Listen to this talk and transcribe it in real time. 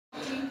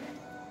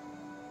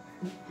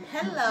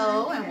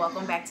Hello and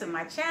welcome back to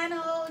my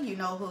channel. You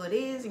know who it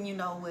is and you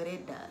know what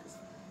it does.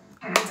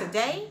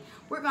 Today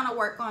we're gonna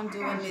work on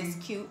doing this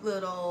cute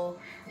little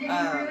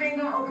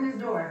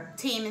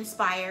team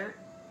inspired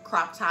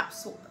crop top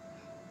sword.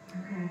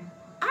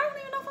 I don't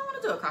even know if I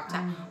want to do a crop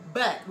top,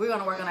 but we're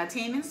gonna work on a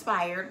team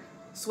inspired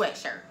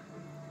sweatshirt,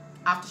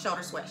 off the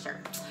shoulder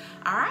sweatshirt.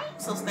 All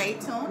right, so stay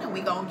tuned and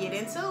we're gonna get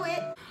into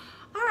it.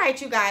 All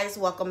right, you guys,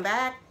 welcome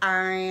back.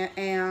 I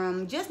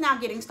am just now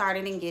getting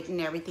started and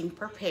getting everything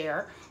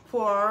prepared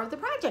for the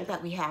project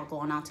that we have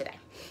going on today.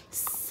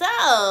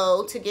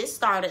 So to get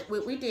started,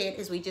 what we did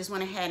is we just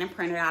went ahead and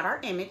printed out our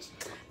image.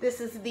 This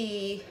is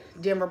the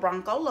Denver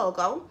Bronco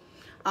logo.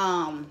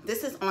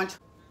 This is on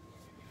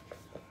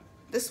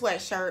the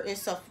sweatshirt.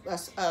 It's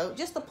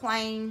just a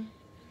plain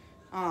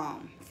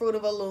Fruit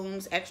of the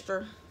Looms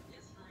extra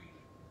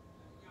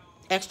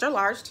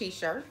large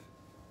t-shirt.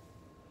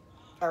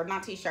 Or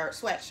not t-shirt,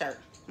 sweatshirt,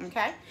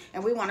 okay?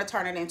 And we want to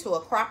turn it into a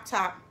crop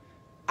top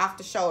off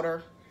the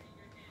shoulder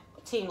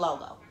team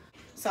logo.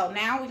 So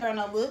now we're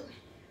gonna look,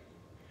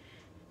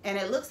 and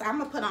it looks, I'm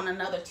gonna put on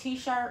another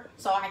t-shirt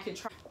so I can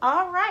try.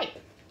 All right,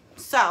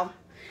 so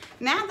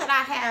now that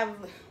I have,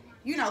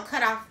 you know,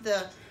 cut off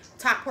the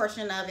top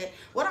portion of it,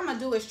 what I'm gonna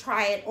do is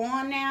try it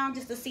on now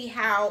just to see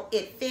how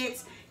it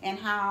fits and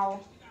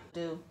how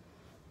do.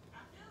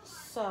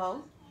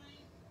 So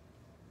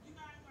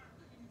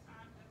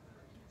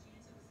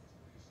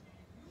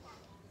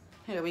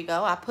here we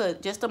go. I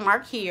put just a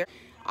mark here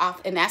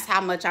off, and that's how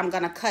much I'm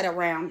gonna cut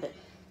around it.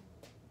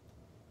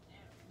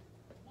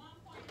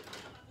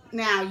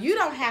 Now you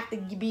don't have to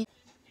be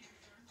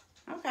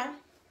okay.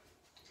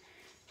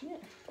 Yeah.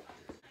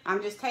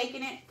 I'm just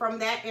taking it from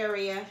that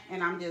area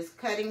and I'm just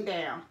cutting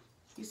down.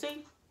 You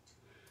see?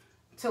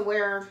 To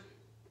where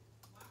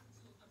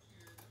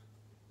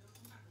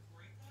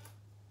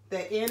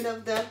the end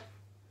of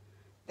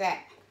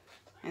that.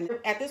 And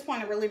at this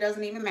point it really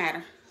doesn't even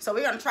matter. So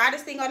we're gonna try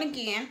this thing on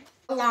again.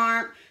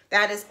 Alarm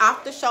that is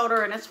off the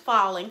shoulder and it's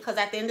falling, because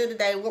at the end of the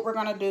day what we're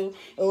going to do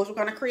is we're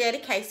going to create a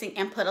casing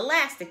and put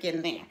elastic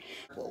in there.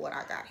 Well, what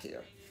I got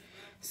here.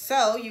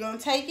 So you're going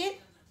to take it.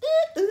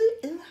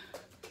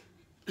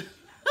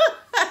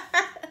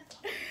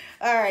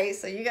 All right,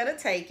 so you got to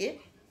take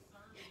it,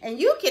 and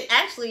you can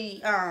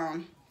actually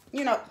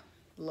you know,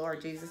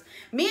 Lord Jesus,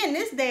 me and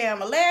this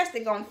damn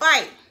elastic gonna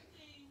fight.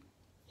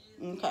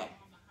 Okay.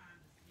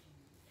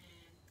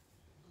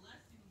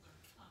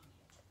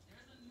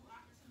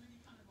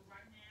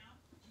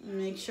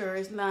 Make sure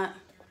it's not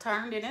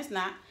turned, and it's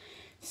not.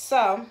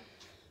 So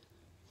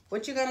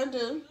what you're gonna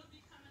do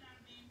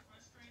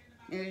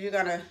is you're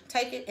gonna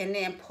take it and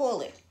then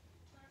pull it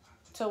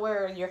to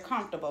where you're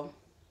comfortable.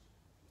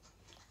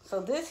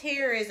 So this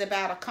here is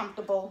about a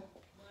comfortable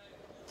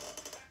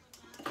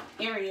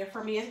area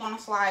for me. It's gonna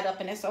slide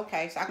up and it's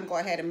okay, so I can go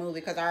ahead and move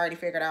it because I already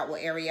figured out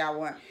what area I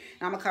want.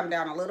 And I'm gonna come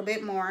down a little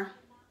bit more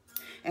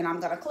and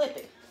I'm gonna clip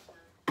it.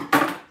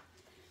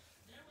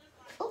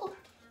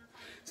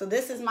 So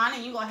this is mine,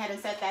 and you go ahead and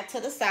set that to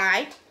the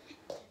side,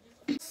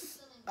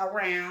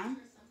 around.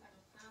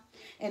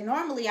 And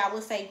normally I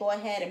would say go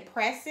ahead and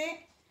press it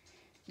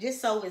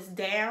just so it's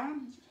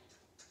down.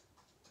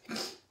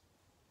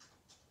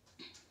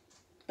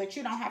 But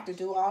you don't have to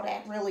do all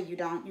that, really you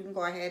don't. You can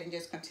go ahead and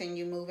just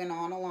continue moving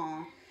on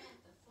along.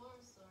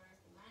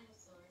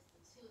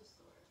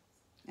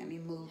 Let me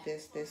move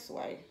this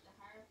way.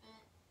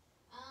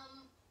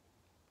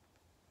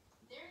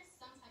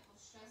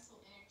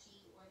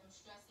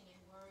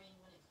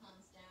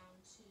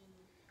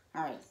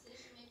 All right,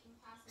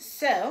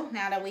 so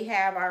now that we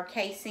have our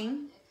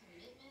casing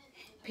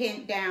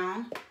pinned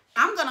down,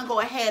 I'm gonna go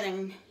ahead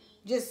and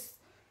just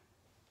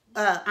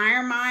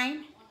iron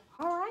mine.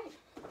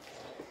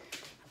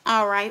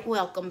 All right,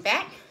 welcome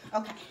back.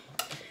 Okay,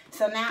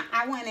 so now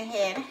I went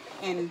ahead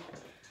and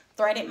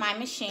threaded my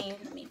machine.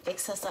 Let me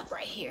fix this up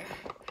right here.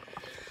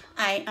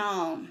 I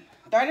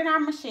threaded our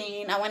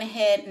machine. I went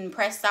ahead and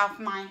pressed off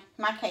my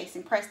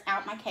casing, pressed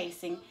out my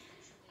casing.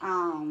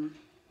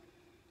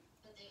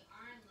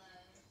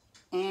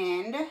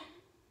 And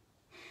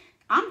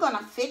I'm going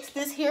to fix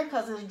this here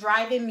because it's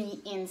driving me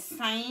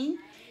insane.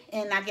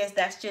 And I guess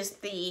that's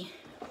just the...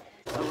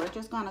 So we're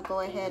just going to go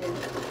ahead and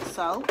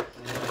sew.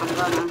 I'm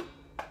going to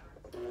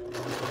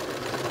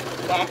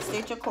back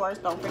stitch, of course.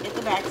 Don't forget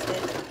the back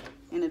stitch.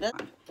 And it does.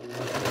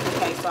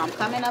 Okay, so I'm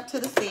coming up to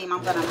the seam.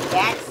 I'm going to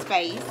back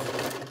space.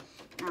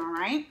 All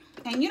right.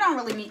 And you don't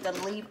really need to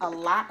leave a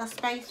lot of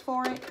space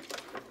for it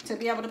to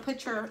be able to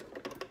put your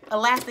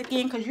elastic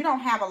in, because you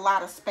don't have a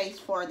lot of space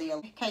for the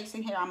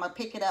casing here. I'm gonna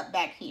pick it up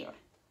back here.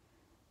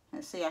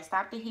 Let's see, I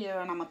stopped it here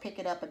and I'm gonna pick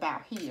it up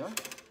about here.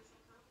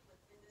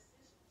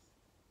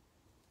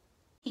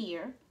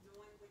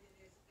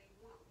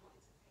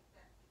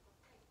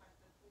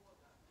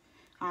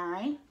 All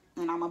right,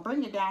 and I'm gonna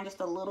bring it down just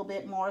a little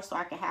bit more so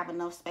I can have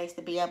enough space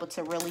to be able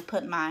to really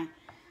put my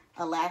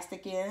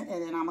elastic in.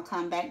 And then I'm gonna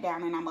come back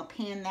down and I'm gonna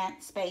pin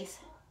that space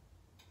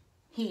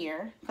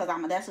here, because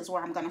this is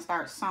where I'm gonna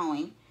start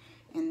sewing.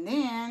 And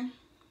then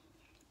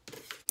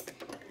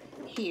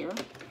here,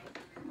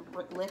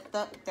 lift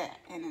up that,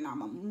 and then I'm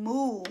gonna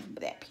move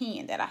that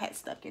pin that I had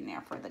stuck in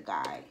there for the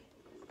guide.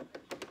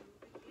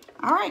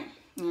 All right,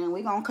 and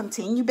we're gonna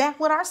continue back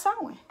with our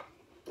sewing.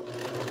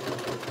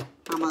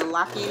 I'm gonna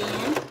lock it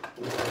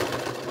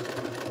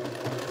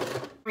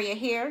in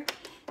here,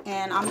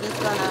 and I'm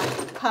just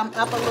gonna come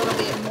up a little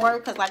bit more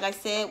because, like I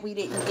said, we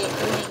didn't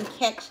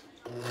catch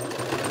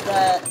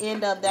the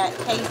end of that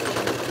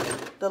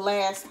casing the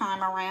last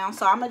time around.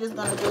 So I'm just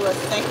gonna do a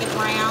second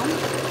round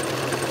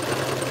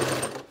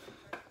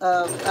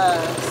of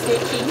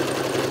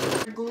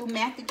stitching. Glue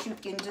method, you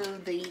can do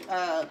the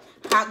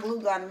hot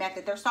glue gun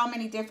method. There's so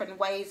many different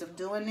ways of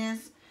doing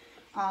this.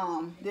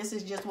 This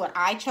is just what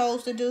I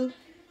chose to do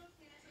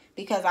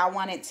because I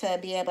wanted to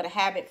be able to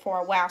have it for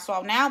a while.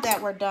 So now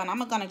that we're done, I'm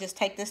gonna just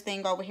take this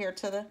thing over here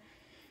to the,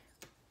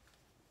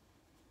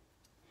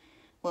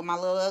 with my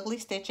little ugly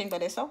stitching,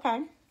 but it's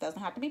okay. Doesn't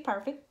have to be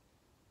perfect.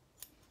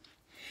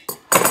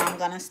 I'm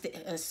gonna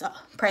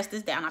press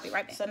this down. I'll be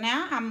right back. So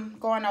now I'm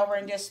going over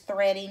and just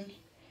threading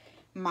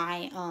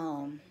my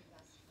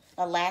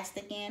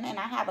elastic in, and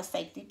I have a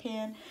safety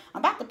pin.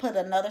 I'm about to put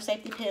another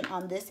safety pin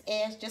on this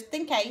edge just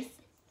in case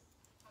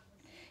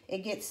it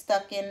gets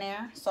stuck in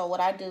there. So what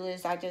I do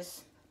is I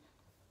just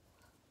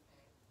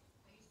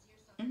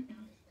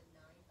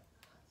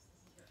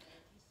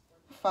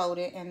fold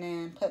it and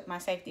then put my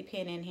safety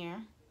pin in here.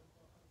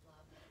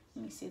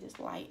 Let me see this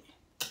light.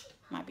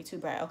 Might be too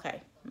bright.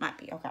 Okay, might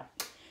be. Okay,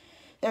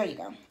 there you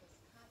go.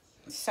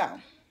 So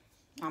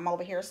I'm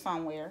over here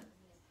somewhere.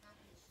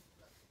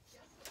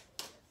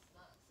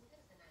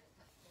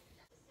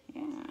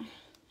 Yeah,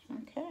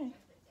 okay.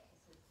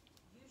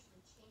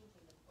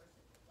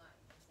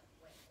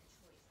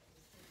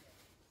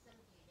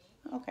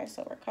 Okay,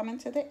 so we're coming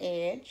to the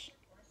edge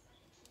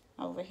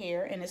over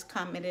here, and it's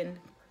coming and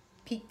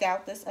peeked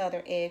out this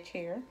other edge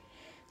here.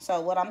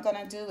 So what I'm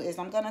gonna do is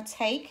I'm gonna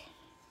take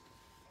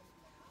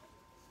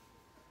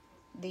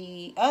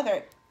the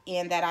other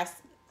end that I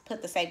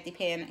put the safety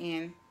pin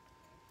in.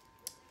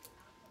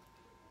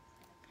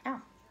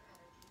 Ow.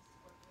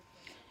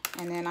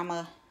 And then I'm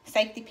gonna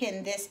safety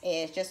pin this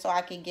edge just so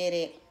I can get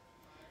it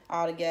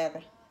all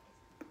together.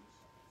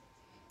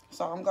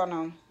 So I'm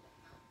gonna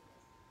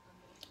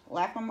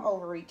lap them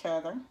over each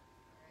other,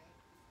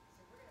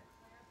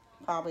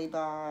 probably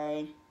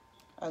by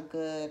a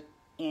good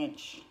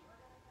inch.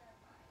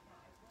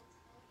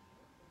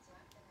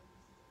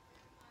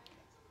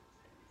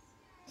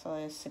 So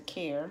it's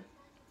secure.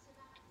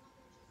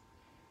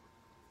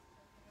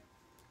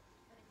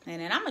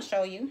 And then I'm gonna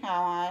show you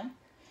how I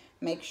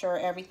make sure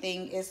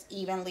everything is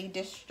evenly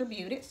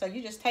distributed. So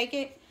you just take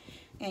it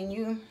and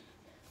you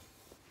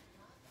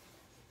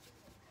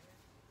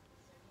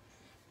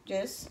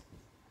just,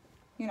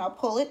 you know,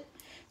 pull it.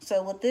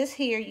 So with this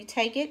here, you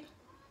take it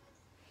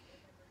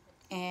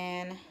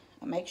and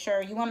make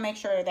sure, you want to make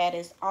sure that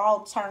it's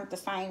all turned the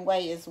same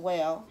way as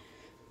well.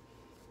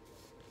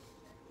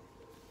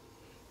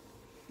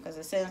 Because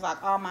it seems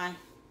like all my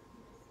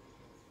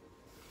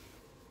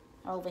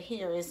over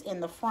here is in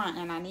the front,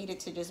 and I need it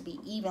to just be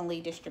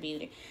evenly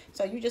distributed.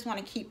 So you just want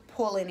to keep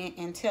pulling it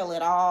until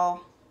it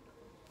all.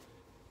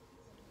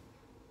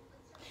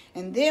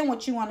 And then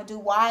what you want to do,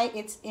 while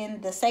it's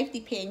in the safety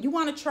pin, you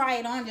want to try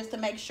it on just to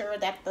make sure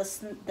that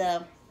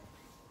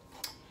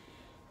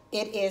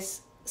it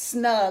is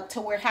snug to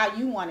where how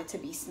you want it to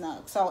be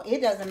snug. So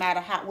it doesn't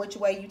matter which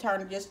way you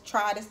turn it. Just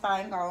try this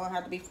thing. It don't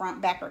have to be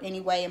front, back, or any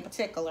way in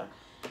particular.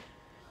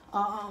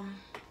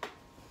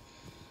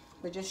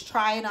 But just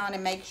try it on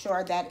and make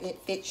sure that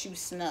it fits you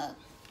snug.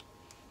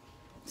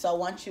 So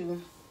once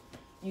you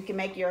can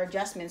make your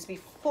adjustments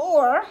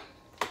before.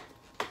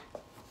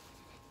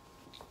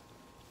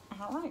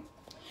 All right.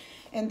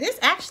 And this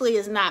actually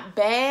is not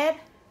bad.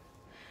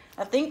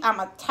 I think I'm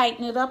going to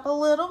tighten it up a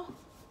little,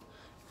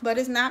 but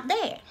it's not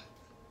bad.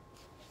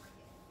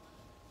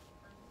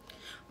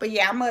 But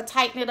yeah, I'm going to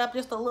tighten it up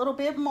just a little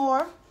bit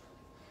more.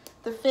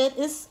 The fit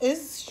is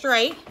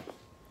straight.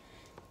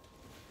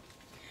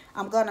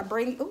 I'm going to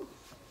bring,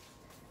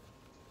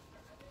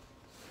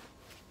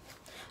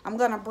 I'm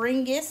going to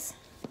bring this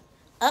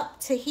up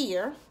to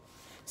here.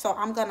 So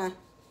I'm going to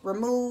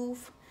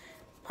remove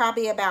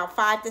probably about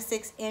 5 to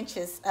 6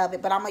 inches of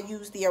it, but I'm going to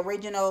use the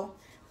original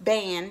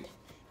band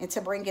and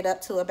to bring it up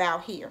to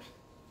about here.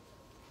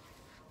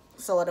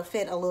 So it'll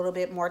fit a little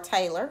bit more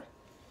tailored.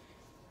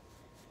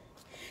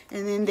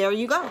 And then there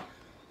you go.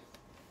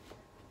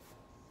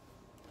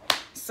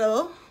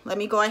 So let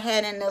me go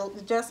ahead and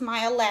adjust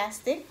my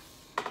elastic.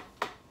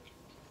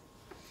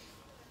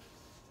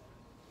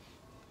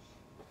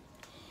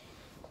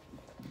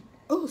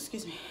 Oh,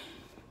 excuse me.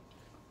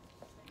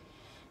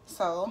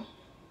 So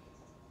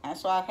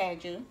that's why I've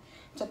had you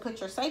to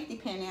put your safety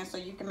pin in, so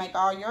you can make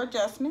all your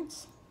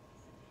adjustments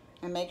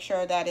and make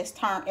sure that it's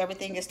turned,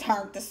 everything is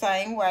turned the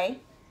same way.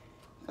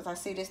 Because I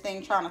see this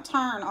thing trying to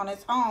turn on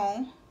its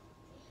own,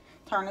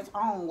 turn its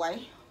own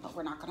way, but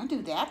we're not going to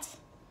do that.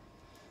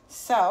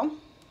 So,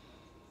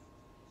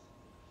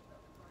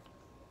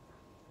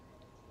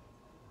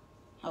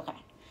 okay.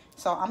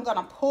 So I'm going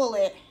to pull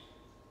it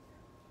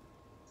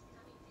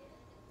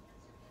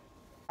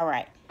All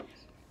right.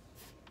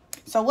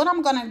 So what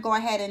I'm gonna go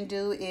ahead and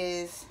do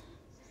is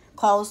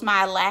close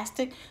my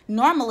elastic.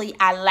 Normally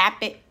I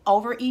lap it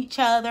over each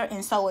other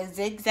and sew a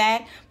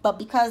zigzag, but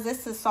because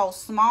this is so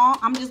small,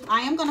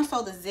 I am gonna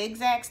sew the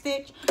zigzag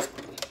stitch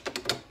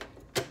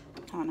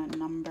on a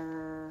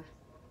number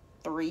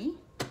 3.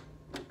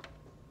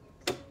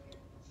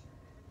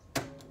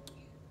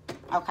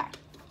 Okay,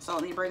 so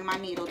let me bring my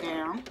needle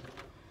down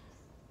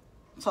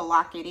to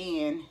lock it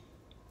in.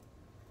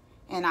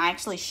 And I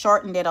actually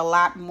shortened it a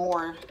lot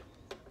more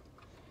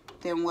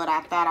than what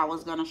I thought I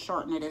was going to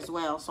shorten it as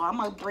well. So I'm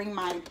going to bring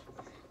my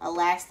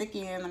elastic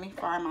in. Let me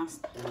find my...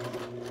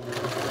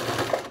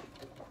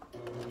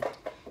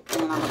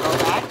 And then I'm going to go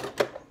back,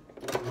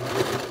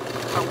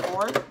 come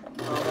forward,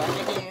 go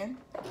back again.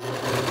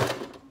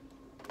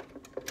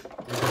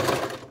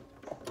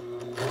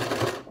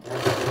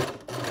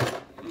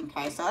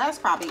 Okay, so that's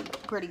probably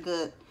pretty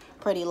good,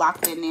 pretty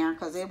locked in there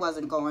because it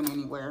wasn't going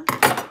anywhere.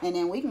 And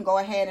then we can go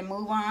ahead and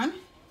move on.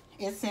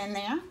 It's in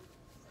there.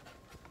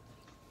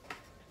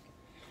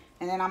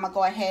 And then I'm going to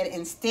go ahead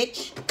and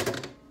stitch.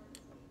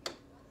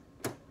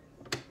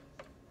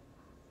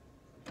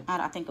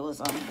 I think it was,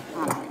 I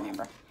don't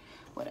remember.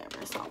 Whatever,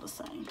 it's all the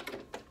same.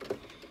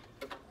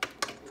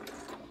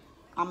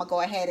 I'm going to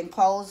go ahead and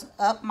close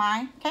up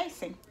my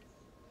casing.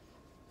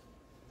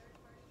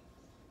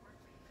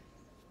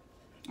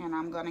 And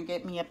I'm going to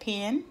get me a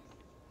pin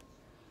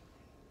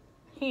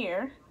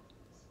here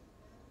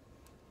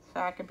so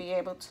I could be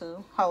able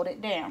to hold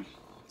it down.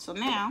 So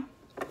now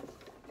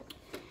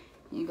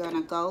you're going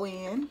to go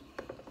in,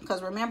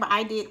 because remember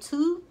I did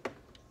 2.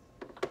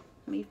 Let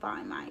me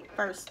find my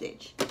first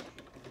stitch.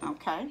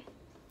 Okay,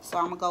 so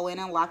I'm going to go in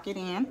and lock it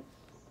in.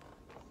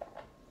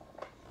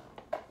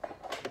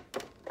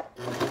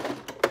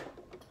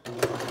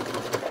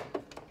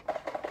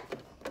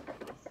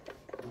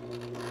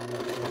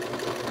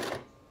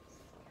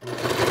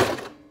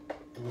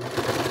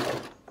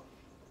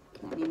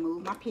 Let me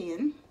move my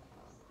pin.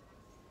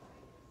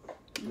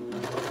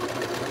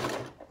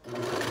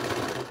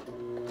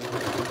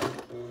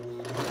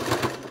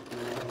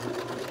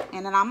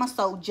 And then I'm going to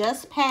sew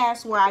just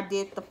past where I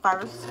did the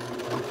first.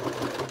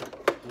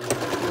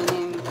 And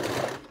then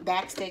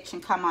back stitch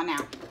and come on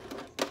out.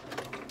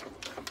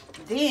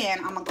 Then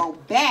I'm going to go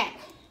back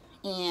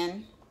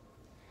in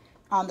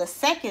on the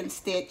second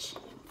stitch,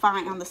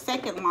 on the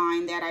second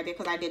line that I did,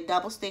 because I did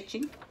double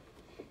stitching.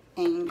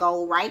 And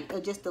go right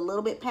just a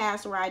little bit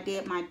past where I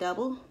did my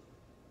double.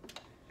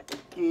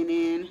 And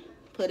then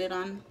put it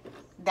on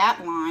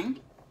that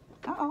line.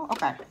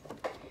 Okay.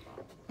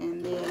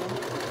 And then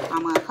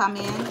I'm going to come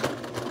in,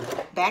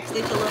 back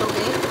stitch a little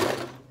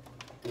bit,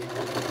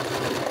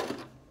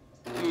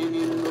 and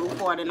then move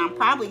forward. And I'm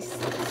probably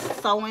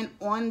sewing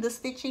on the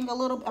stitching a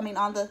little,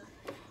 on the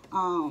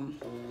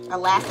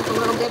elastic a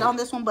little bit on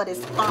this one, but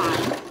it's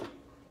fine.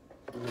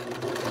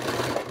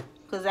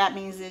 Because that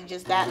means it's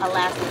just that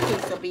elastic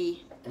piece will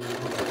be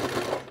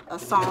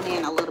sewn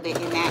in a little bit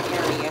in that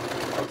area.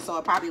 So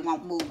it probably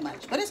won't move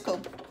much, but it's cool.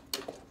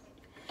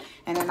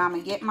 And then I'm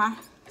going to get my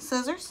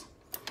scissors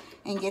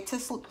and get to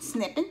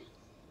snipping.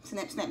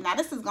 Snip, snip. Now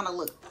this is going to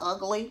look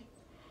ugly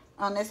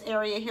on this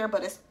area here,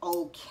 but it's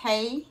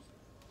okay.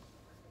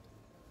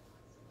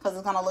 Because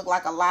it's going to look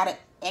like a lot of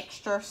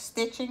extra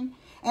stitching.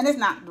 And it's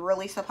not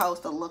really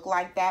supposed to look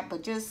like that,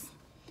 but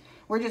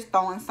we're just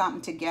throwing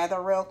something together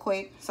real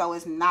quick. So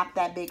it's not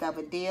that big of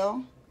a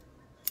deal.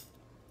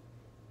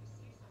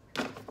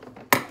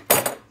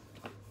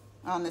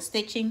 On the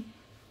stitching.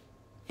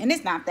 And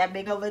it's not that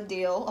big of a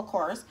deal, of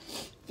course.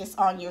 It's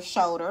on your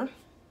shoulder.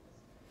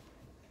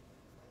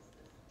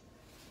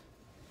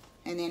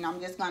 And then I'm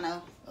just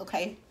gonna,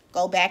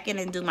 go back in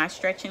and do my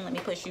stretching. Let me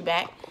push you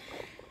back.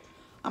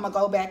 I'm gonna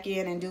go back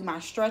in and do my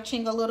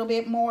stretching a little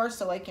bit more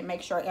so I can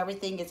make sure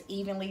everything is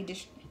evenly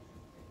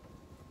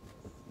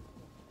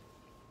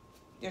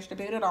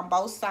distributed on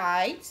both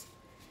sides.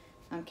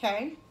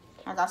 Okay,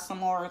 I got some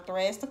more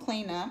threads to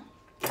clean up.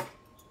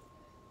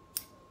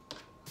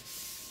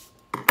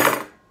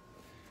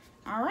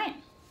 All right.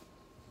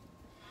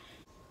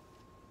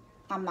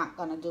 I'm not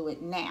going to do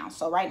it now.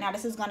 So right now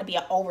this is going to be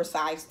an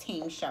oversized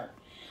team shirt.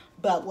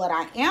 But what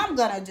I am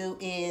going to do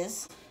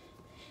is,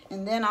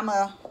 and then I'm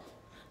going to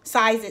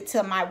size it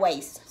to my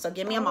waist. So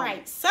give me a moment. All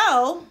right.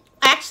 So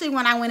actually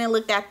when I went and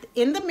looked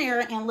in the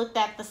mirror and looked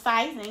at the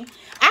sizing,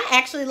 I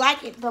actually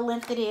like it the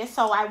length it is.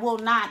 So I will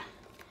not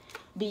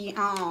be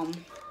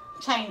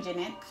changing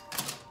it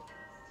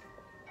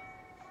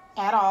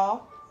at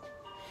all.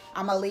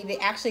 I'm going to leave it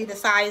actually the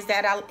size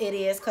that it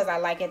is because I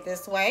like it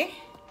this way.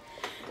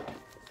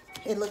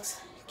 It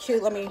looks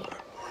cute. Let me,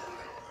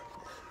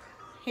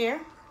 here.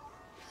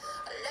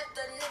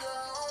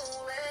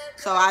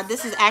 So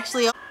this is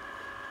actually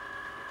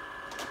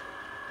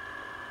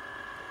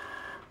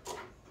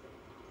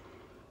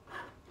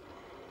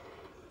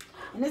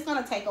and it's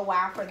going to take a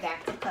while for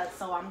that to cut,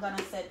 so I'm going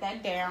to set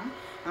that down.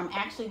 I'm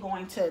actually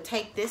going to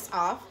take this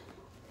off.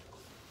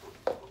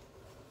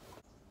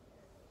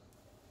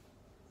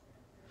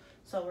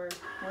 So we're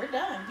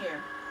done here,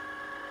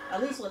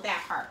 at least with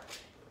that part.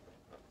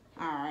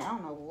 All right, I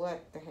don't know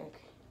what the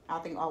heck. I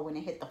think, oh, when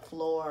it hit the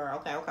floor.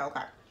 Okay.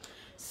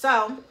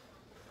 So,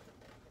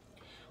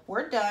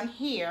 we're done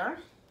here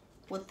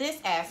with this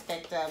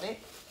aspect of it.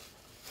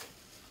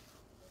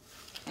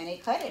 And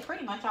it cut it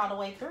pretty much all the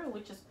way through,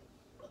 which is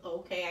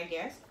okay, I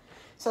guess.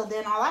 So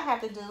then all I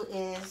have to do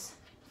is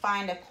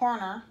find a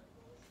corner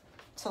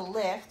to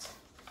lift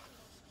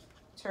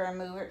to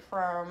remove it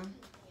from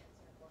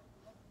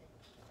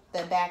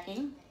the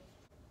backing.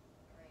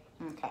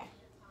 Okay.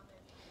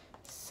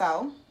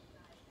 So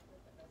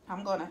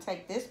I'm going to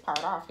take this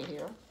part off of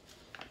here.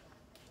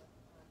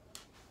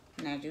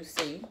 And as you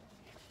see,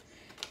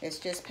 it's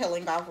just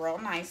peeling off real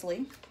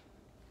nicely.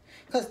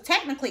 Because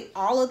technically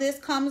all of this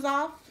comes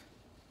off.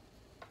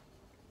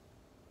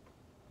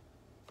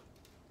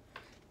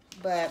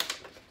 But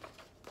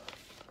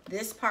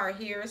this part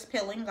here is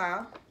peeling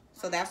off.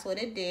 So that's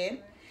what it did.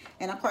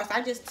 And of course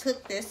I just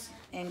took this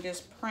and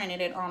just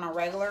printed it on a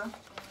regular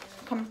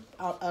printer.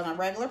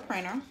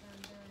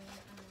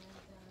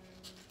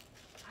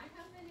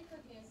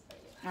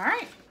 All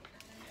right.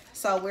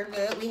 So we're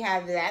good. We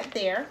have that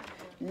there.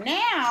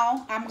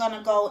 Now I'm going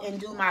to go and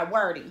do my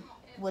wording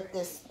with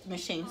this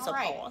machine. So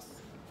pause.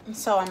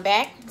 So I'm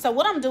back. So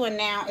what I'm doing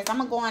now is I'm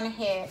going to go on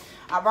ahead.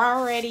 I've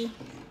already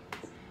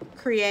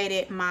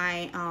created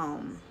my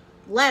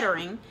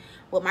lettering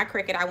with my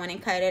Cricut. I went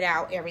and cut it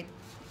out. I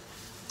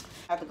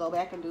have to go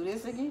back and do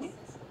this again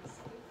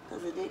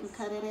because it didn't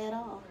cut it at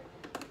all.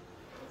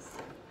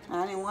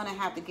 I didn't want to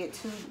have to get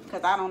too,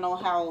 because I don't know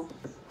how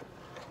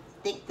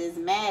thick this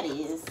mat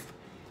is.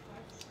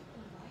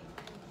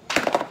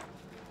 All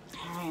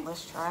right,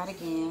 let's try it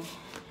again.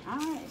 All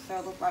right, so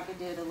it looks like it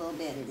did a little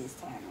better this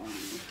time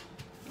around.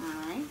 All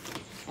right,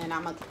 and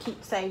I'm gonna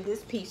save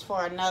this piece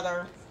for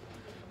another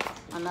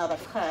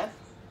cut.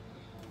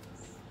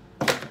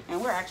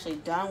 And we're actually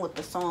done with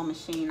the sewing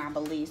machine, I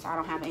believe. So I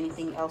don't have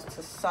anything else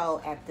to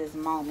sew at this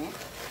moment.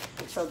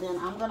 So then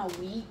I'm gonna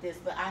weed this,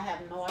 but I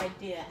have no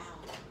idea how.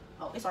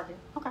 Oh, it's right here.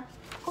 Okay,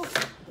 cool.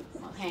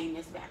 I'm gonna hang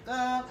this back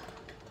up.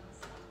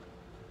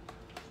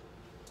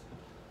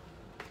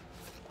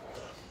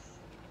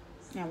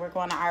 And we're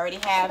gonna already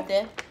have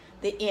the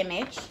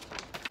image.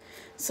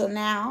 So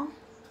now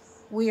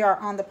we are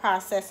on the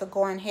process of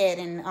going ahead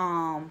and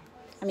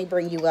let me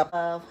bring you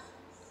up.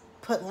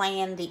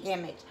 Laying the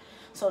image.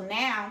 So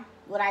now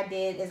what I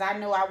did is I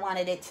knew I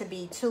wanted it to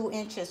be 2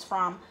 inches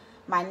from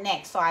my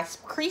neck. So I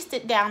creased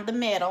it down the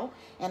middle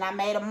and I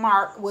made a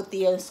mark with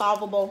the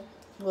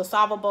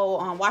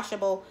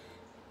washable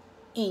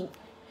ink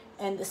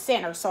in the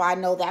center. So I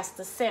know that's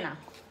the center.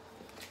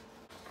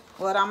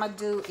 What I'm going to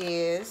do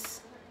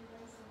is,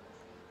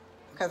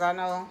 because I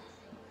know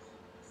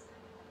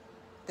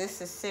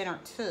this is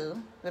centered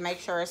too, to make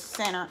sure it's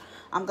centered,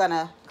 I'm going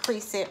to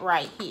crease it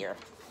right here.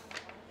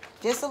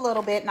 Just a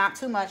little bit, not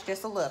too much,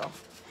 just a little.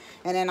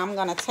 And then I'm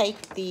going to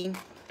take the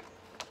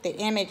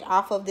image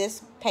off of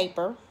this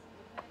paper.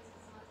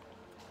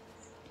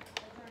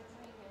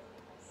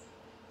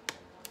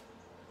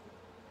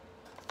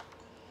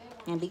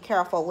 And be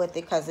careful with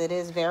it because it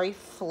is very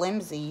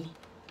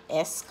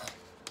flimsy-esque.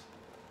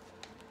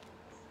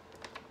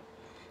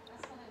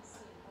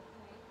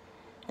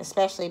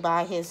 Especially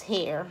by his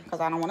hair, because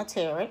I don't want to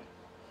tear it.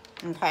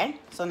 Okay,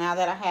 so now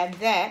that I have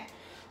that,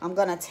 I'm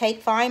going to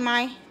find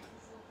my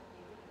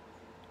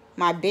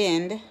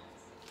bend,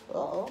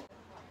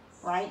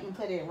 right, and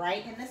put it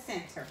right in the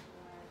center.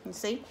 You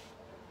see?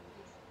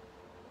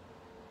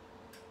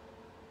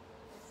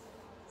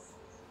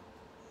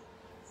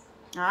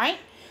 All right.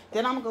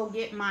 Then I'm going to go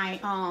get my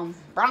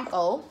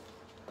Bronco.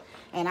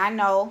 And I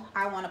know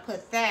I want to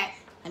put that.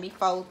 Let me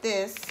fold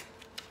this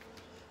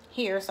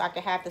here so I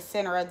can have the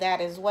center of that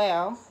as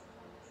well.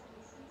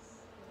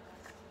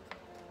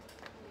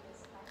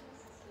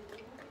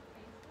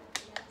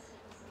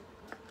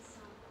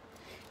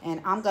 And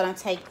I'm going to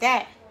take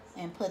that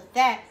and put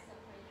that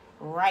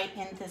right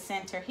in the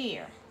center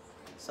here.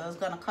 So it's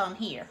going to come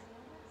here.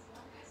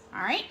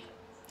 All right.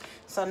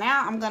 So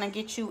now I'm going to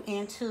get you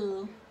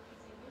into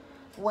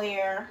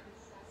where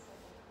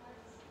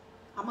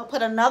I'm going to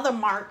put another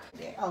mark.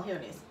 Oh, here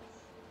it is.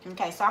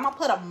 Okay, so I'm going to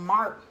put a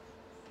mark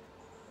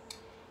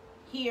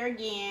here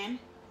again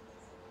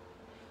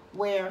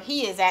where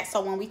he is at.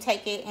 So when we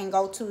take it and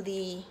go to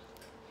the,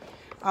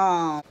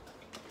 I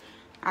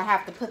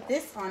have to put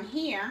this on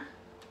here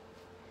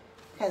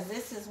because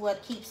this is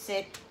what keeps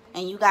it,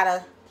 and you got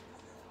to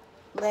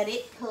let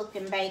it cook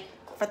and bake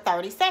for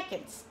 30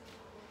 seconds.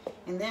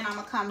 And then I'm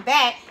going to come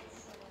back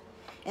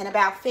in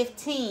about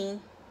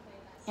 15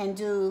 and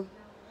do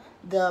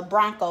the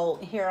Bronco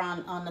here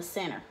on the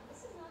center.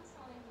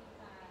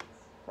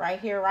 Right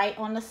here, right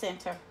on the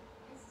center.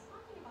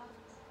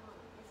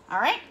 All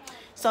right,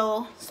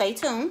 so stay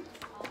tuned.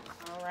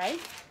 All right,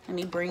 let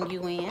me bring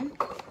you in.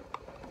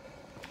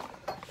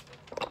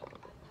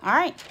 All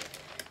right,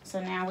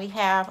 so now we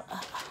have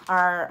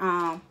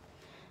our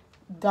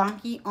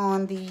donkey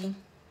on the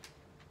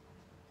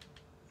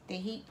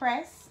heat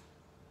press.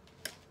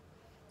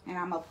 And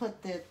I'm going to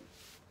put the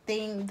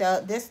thing,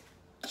 this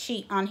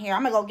sheet on here.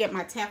 I'm going to go get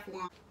my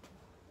Teflon.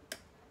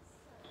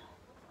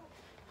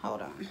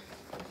 Hold on.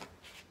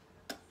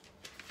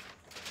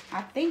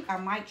 I think I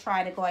might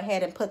try to go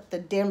ahead and put the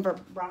Denver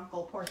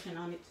Bronco portion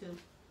on it too.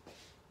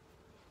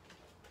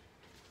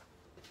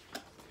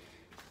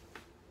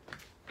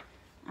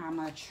 I'm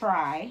going to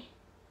try,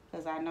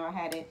 because I know I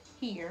had it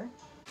here.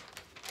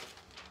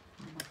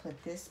 I'm going to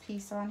put this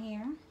piece on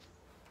here.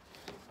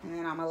 And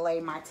then I'm going to lay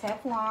my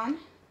Teflon.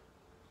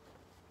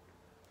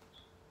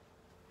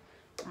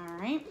 All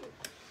right.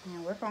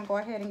 And we're going to go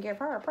ahead and give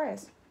her a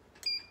press.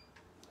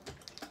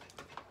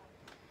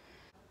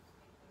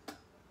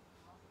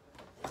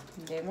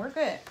 And then we're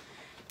good.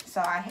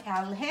 So I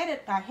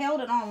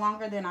held it on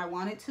longer than I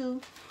wanted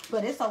to,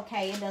 but it's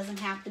okay. It doesn't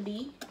have to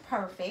be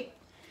perfect.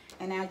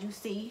 And as you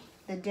see,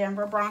 the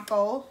Denver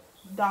Bronco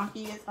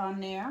donkey is on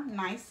there,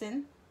 nice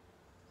and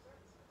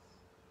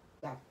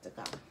got to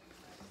go.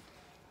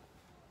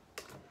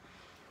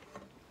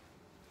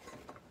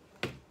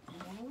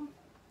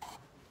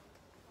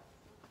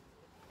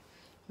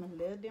 My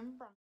little Denver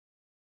Bronco.